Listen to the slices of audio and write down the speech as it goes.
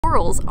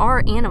corals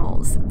are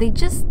animals. They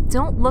just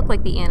don't look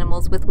like the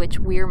animals with which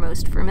we're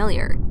most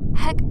familiar.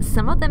 Heck,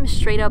 some of them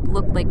straight up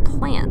look like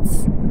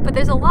plants. But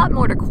there's a lot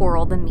more to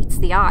coral than meets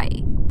the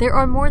eye. There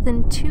are more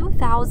than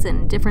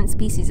 2,000 different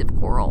species of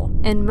coral,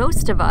 and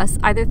most of us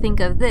either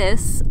think of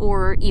this,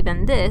 or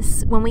even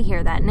this, when we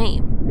hear that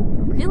name.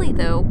 Really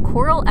though,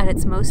 coral at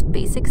its most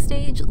basic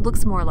stage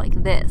looks more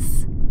like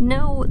this.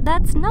 No,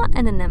 that's not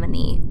an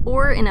anemone,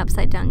 or an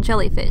upside-down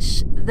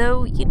jellyfish,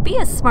 though you'd be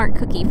a smart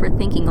cookie for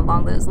thinking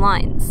along those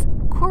lines.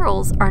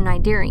 Corals are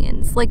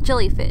cnidarians, like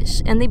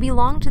jellyfish, and they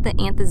belong to the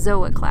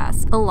Anthozoa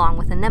class, along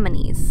with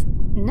anemones.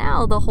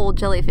 Now the whole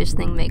jellyfish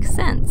thing makes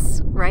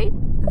sense, right?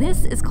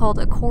 This is called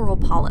a coral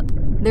polyp.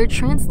 They're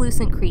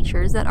translucent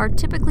creatures that are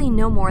typically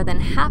no more than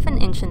half an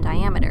inch in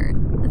diameter,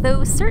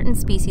 though certain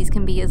species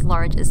can be as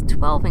large as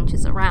 12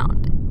 inches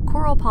around.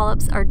 Coral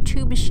polyps are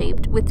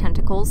tube-shaped with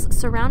tentacles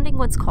surrounding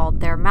what's called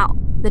their mouth.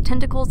 The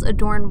tentacles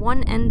adorn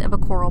one end of a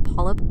coral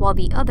polyp while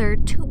the other,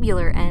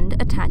 tubular end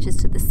attaches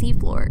to the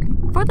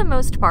seafloor. For the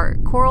most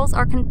part, corals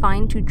are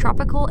confined to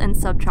tropical and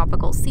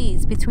subtropical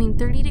seas between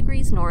 30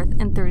 degrees north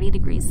and 30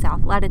 degrees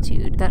south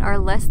latitude that are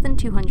less than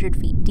 200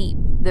 feet deep,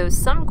 though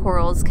some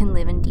corals can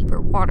live in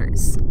deeper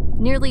waters.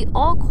 Nearly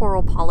all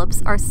coral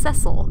polyps are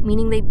sessile,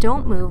 meaning they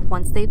don't move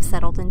once they've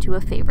settled into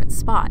a favorite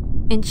spot.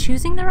 And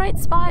choosing the right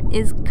spot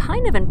is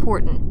kind of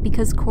important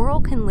because coral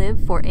can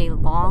live for a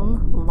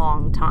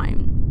long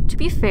time. To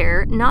be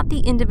fair, not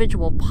the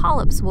individual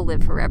polyps will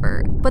live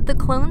forever, but the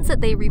clones that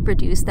they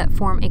reproduce that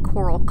form a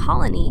coral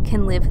colony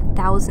can live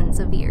thousands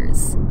of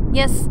years.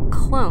 Yes,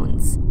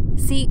 clones.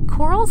 See,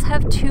 corals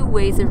have two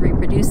ways of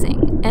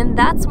reproducing, and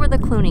that's where the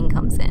cloning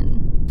comes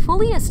in.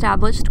 Fully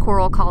established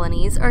coral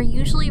colonies are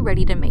usually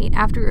ready to mate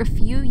after a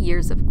few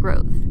years of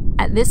growth.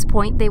 At this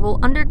point, they will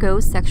undergo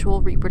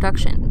sexual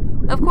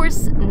reproduction. Of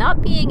course,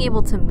 not being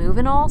able to move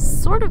and all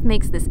sort of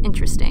makes this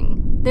interesting.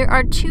 There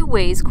are two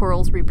ways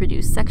corals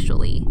reproduce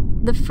sexually.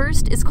 The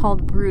first is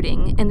called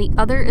brooding, and the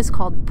other is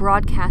called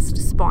broadcast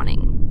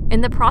spawning. In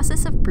the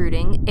process of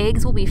brooding,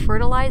 eggs will be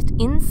fertilized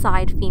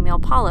inside female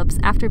polyps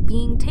after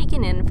being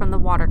taken in from the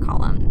water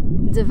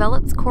column.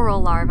 Developed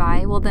coral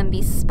larvae will then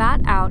be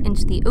spat out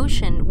into the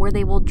ocean where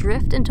they will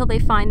drift until they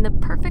find the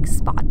perfect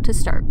spot to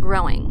start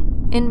growing.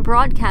 In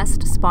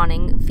broadcast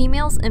spawning,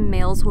 females and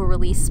males will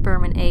release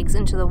sperm and eggs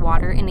into the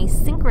water in a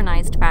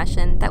synchronized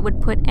fashion that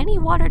would put any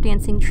water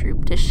dancing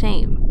troupe to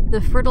shame. The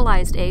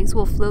fertilized eggs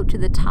will float to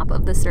the top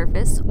of the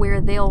surface,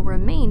 where they'll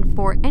remain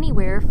for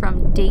anywhere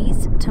from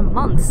days to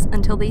months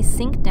until they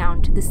sink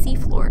down to the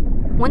seafloor.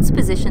 Once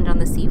positioned on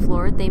the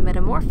seafloor, they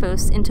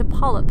metamorphose into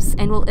polyps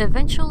and will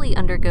eventually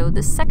undergo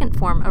the second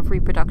form of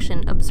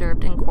reproduction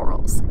observed in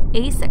corals,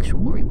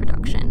 asexual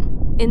reproduction.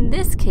 In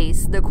this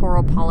case, the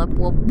coral polyp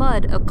will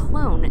bud a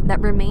clone that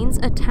remains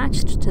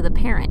attached to the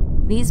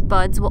parent. These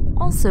buds will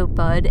also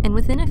bud, and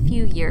within a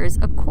few years,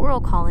 a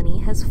coral colony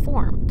has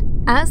formed.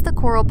 As the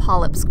coral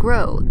polyps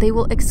grow, they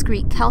will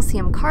excrete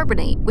calcium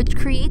carbonate, which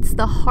creates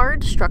the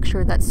hard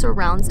structure that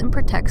surrounds and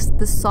protects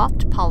the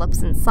soft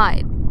polyps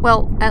inside.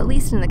 Well, at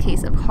least in the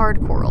case of hard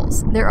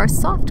corals. There are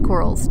soft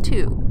corals,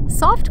 too.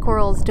 Soft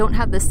corals don't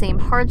have the same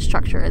hard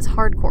structure as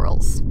hard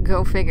corals.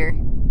 Go figure.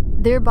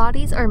 Their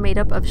bodies are made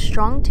up of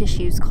strong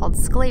tissues called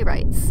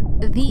sclerites.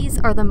 These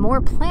are the more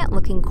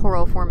plant-looking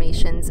coral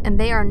formations, and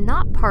they are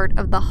not part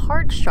of the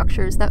hard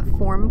structures that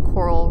form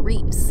coral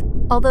reefs,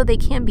 although they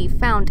can be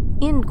found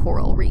in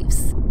coral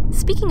reefs.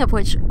 Speaking of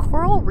which,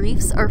 coral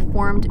reefs are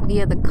formed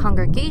via the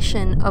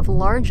congregation of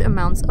large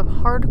amounts of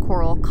hard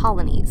coral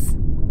colonies.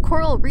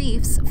 Coral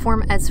reefs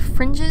form as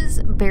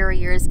fringes,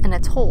 barriers, and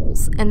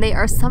atolls, and they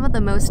are some of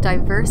the most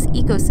diverse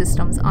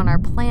ecosystems on our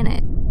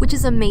planet, which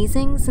is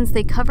amazing since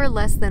they cover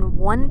less than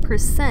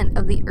 1%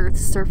 of the Earth's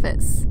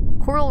surface.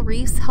 Coral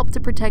reefs help to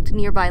protect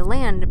nearby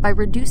land by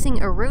reducing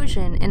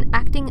erosion and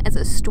acting as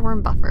a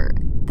storm buffer.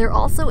 They're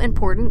also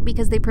important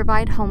because they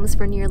provide homes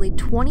for nearly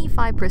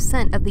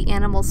 25% of the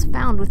animals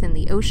found within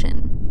the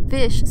ocean.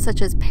 Fish,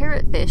 such as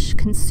parrotfish,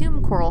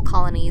 consume coral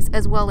colonies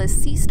as well as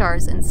sea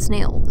stars and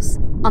snails.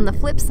 On the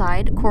flip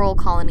side, coral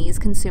colonies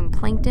consume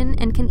plankton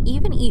and can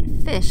even eat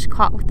fish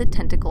caught with the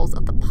tentacles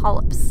of the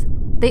polyps.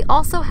 They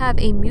also have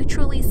a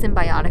mutually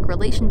symbiotic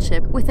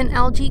relationship with an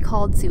algae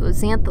called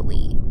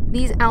zooxanthellae.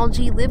 These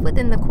algae live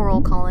within the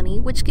coral colony,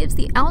 which gives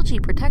the algae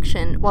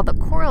protection while the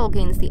coral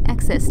gains the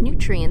excess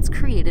nutrients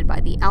created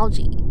by the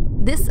algae.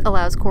 This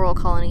allows coral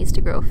colonies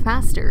to grow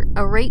faster,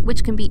 a rate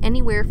which can be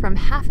anywhere from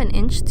half an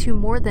inch to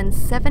more than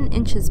 7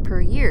 inches per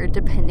year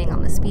depending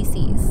on the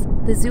species.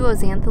 The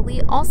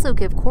zooxanthellae also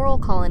give coral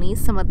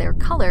colonies some of their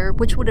color,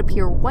 which would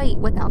appear white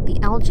without the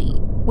algae.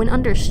 When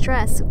under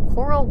stress,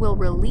 coral will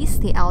release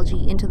the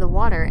algae into the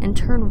water and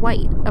turn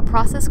white, a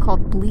process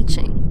called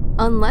bleaching.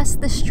 Unless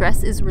the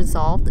stress is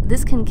resolved,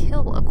 this can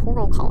kill a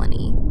coral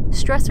colony.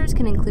 Stressors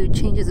can include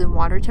changes in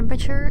water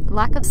temperature,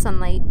 lack of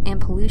sunlight,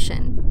 and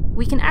pollution.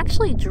 We can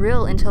actually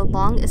drill into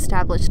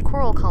long-established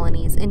coral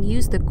colonies and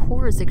use the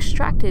cores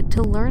extracted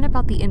to learn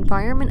about the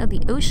environment of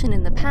the ocean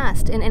in the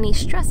past and any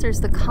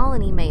stressors the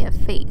colony may have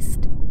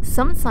faced.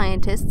 Some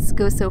scientists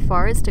go so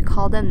far as to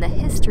call them the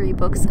history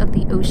books of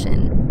the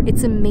ocean.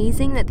 It's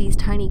amazing that these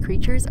tiny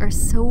creatures are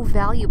so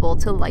valuable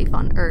to life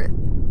on Earth.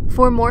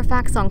 For more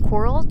facts on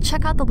coral,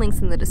 check out the links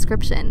in the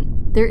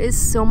description. There is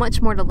so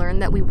much more to learn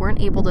that we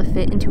weren't able to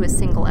fit into a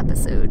single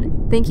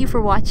episode. Thank you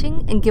for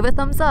watching, and give a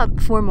thumbs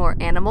up for more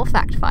Animal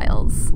Fact Files.